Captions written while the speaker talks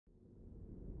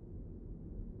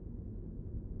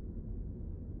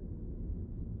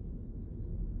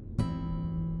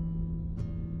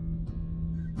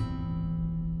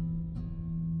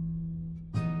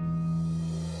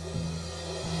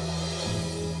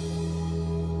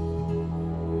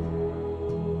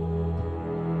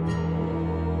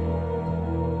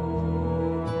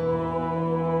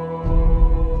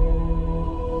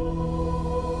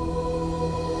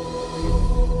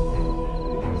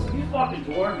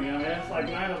for me. I mean, it's like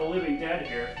Night of the Living Dead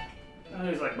here. And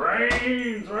he's like,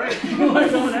 brains, right? Like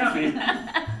coming at me.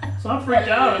 So I'm freaked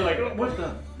out. I'm like, oh, what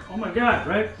the? Oh my God,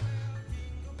 right?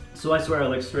 So I swear I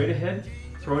look straight ahead,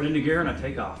 throw it into gear, and I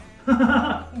take off.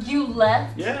 You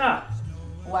left? Yeah.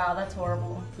 Wow, that's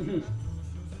horrible.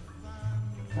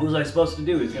 What was I supposed to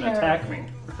do? He's gonna attack me,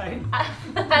 right?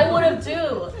 I would have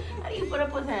too. How do you put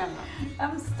up with him?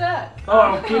 I'm stuck.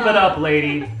 Oh, keep it up,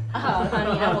 lady. Oh,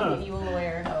 honey, I will give you a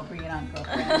lawyer. Oh, bring it on,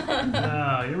 girlfriend.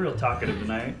 Oh, you're real talkative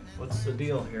tonight. What's the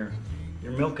deal here?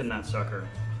 You're milking that sucker.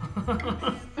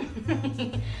 Oh,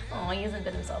 he hasn't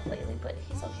been himself lately, but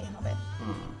he's okay, Hobbit.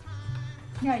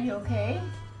 Yeah, you okay?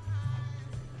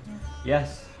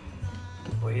 Yes.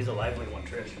 Boy, he's a lively one,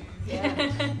 Trish. Yeah.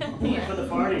 Only for the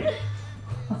party.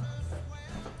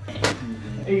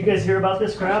 Hey, you guys hear about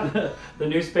this crap? The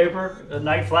newspaper,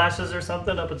 night flashes or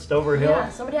something up at Stover Hill? Yeah,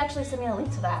 somebody actually sent me a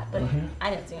link to that, but I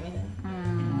didn't see anything.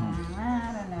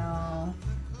 I don't know.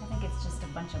 I think it's just a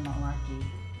bunch of malarkey.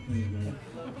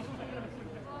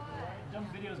 Dumb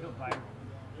videos go viral.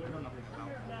 We don't know anything about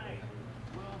it.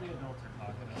 Well, the adults are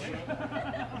talking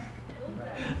about it.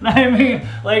 I mean,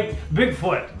 like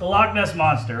Bigfoot, the Loch Ness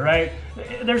Monster, right?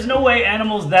 There's no way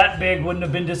animals that big wouldn't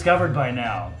have been discovered by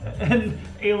now. And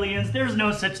aliens, there's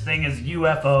no such thing as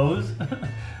UFOs.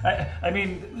 I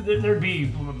mean, there'd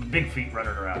be big feet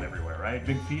running around everywhere, right?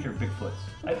 Big feet or Bigfoots?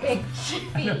 Big feet.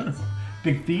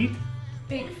 Big feet?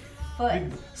 Big foot.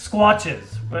 Big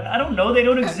squatches. But I don't know, they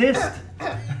don't exist.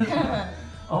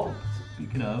 Oh,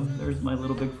 speaking of, there's my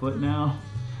little Bigfoot now.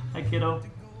 Hi, kiddo.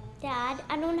 Dad,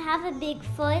 I don't have a big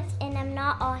foot and I'm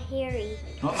not all hairy.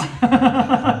 Oh,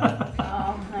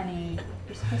 honey.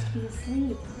 You're supposed to be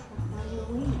asleep. Why are you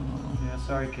awake? Oh, yeah,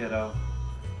 sorry, kiddo.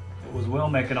 It was Will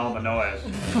making all the noise.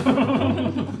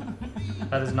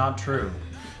 That is not true.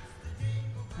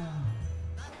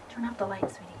 Turn off the light,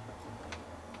 sweetie.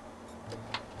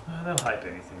 They'll hype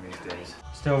anything these days.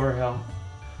 Stover Hill.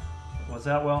 What's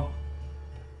that, Will?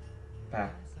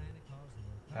 Back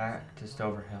to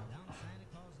Stover Hill.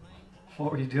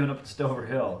 What were you doing up at Stover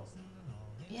Hill?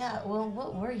 Yeah, well,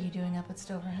 what were you doing up at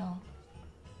Stover Hill?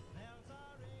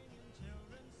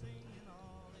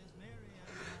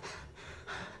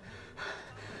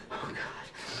 Oh God.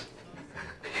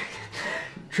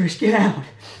 Trish, get out.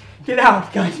 Get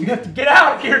out, guys. You have to get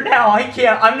out of here now. I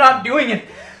can't. I'm not doing it.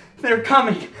 They're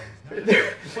coming. They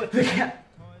can't.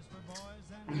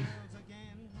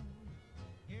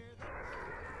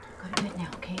 Go to bed now,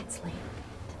 okay? It's late.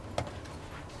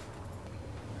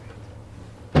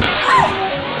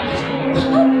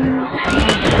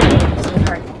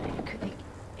 Sweetheart,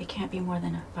 it can't be more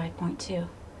than a 5.2.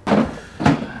 Oh,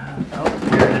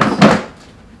 here it is.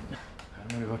 I'm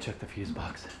gonna go check the fuse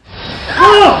box.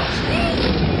 Oh!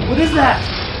 What is that?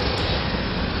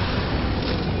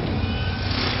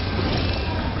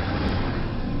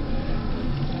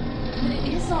 What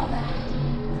is all that?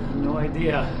 No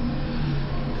idea.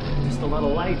 Just a lot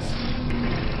of lights.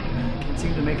 Can't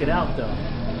seem to make it out though.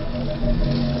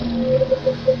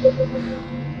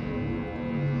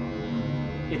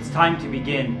 It's time to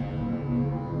begin,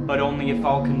 but only if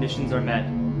all conditions are met.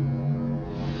 What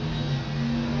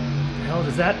the hell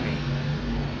does that mean?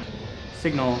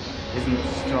 Signal isn't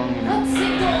strong enough. What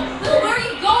signal? Will, where are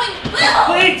you going?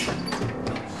 Will! Wait!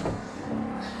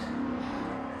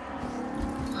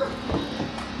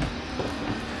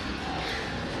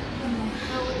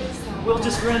 Will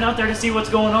just ran out there to see what's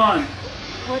going on.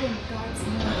 What in God's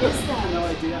name is that? No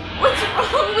idea. What's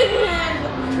wrong with him?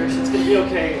 Trish, it's gonna be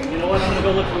okay. You know what? I'm gonna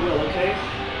go look for Will, okay?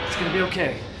 It's gonna be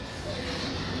okay.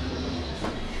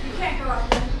 You can't go out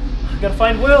there. I gotta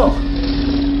find Will.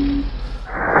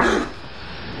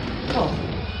 Oh,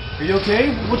 are you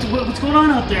okay? What's going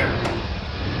on out there?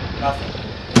 Nothing.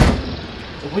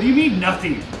 What do you mean,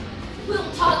 nothing? Will,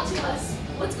 talk to us.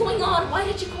 What's going on? Why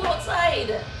did you go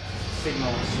outside? Signal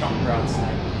is stronger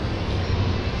outside.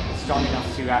 Strong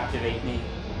enough to activate me.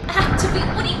 Activate?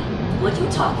 What are you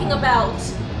talking about?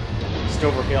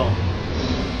 Stover Hill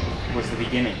was the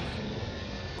beginning.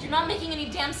 You're not making any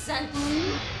damn sense.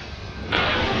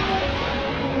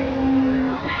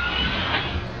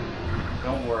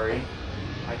 Don't worry.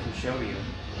 I can show you.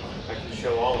 I can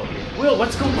show all of you. Will,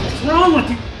 what's wrong with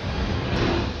you?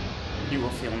 You will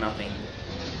feel nothing.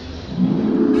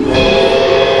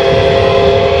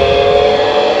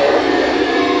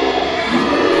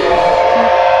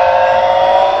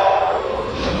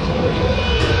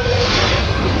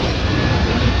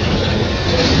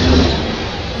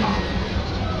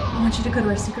 I want you to go to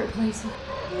our secret place.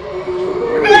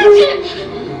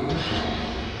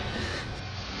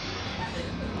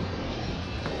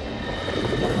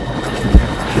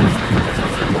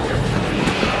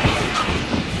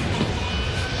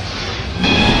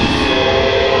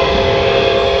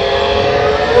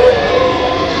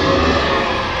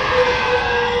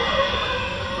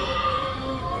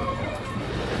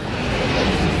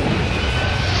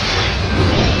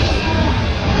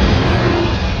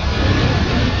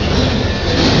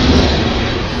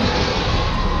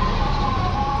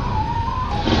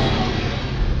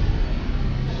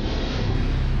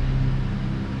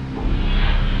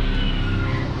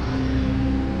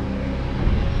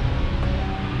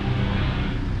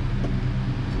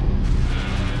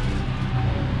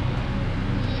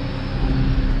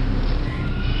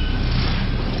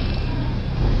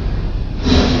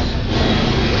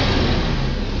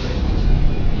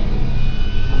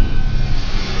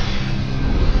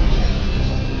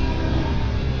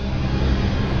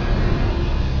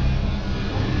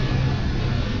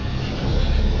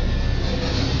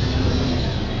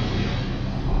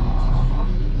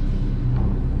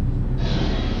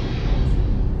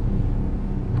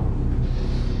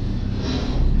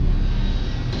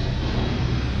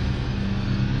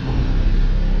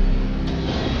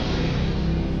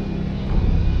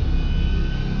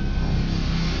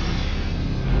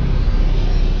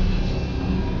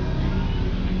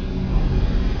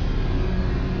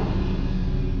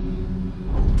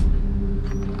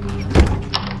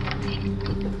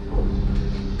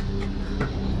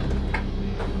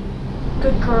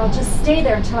 stay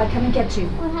there until I come and get you.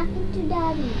 What happened to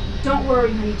Daddy? Don't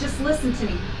worry, honey. Just listen to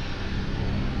me.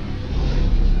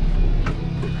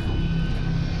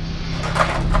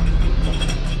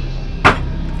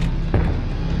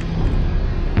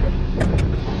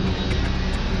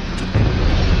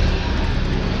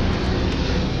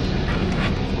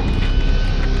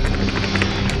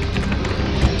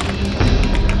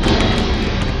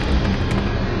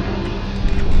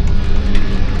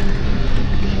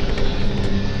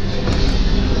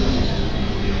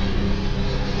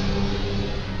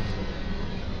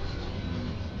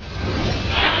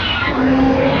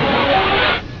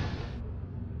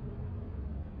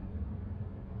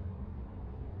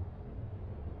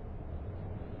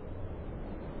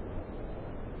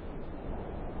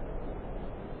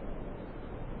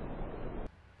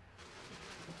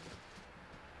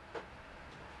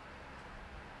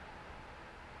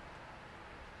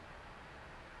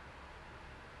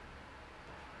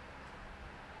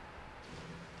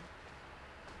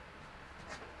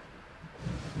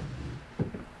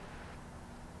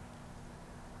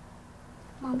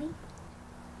 Mommy?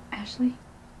 Ashley?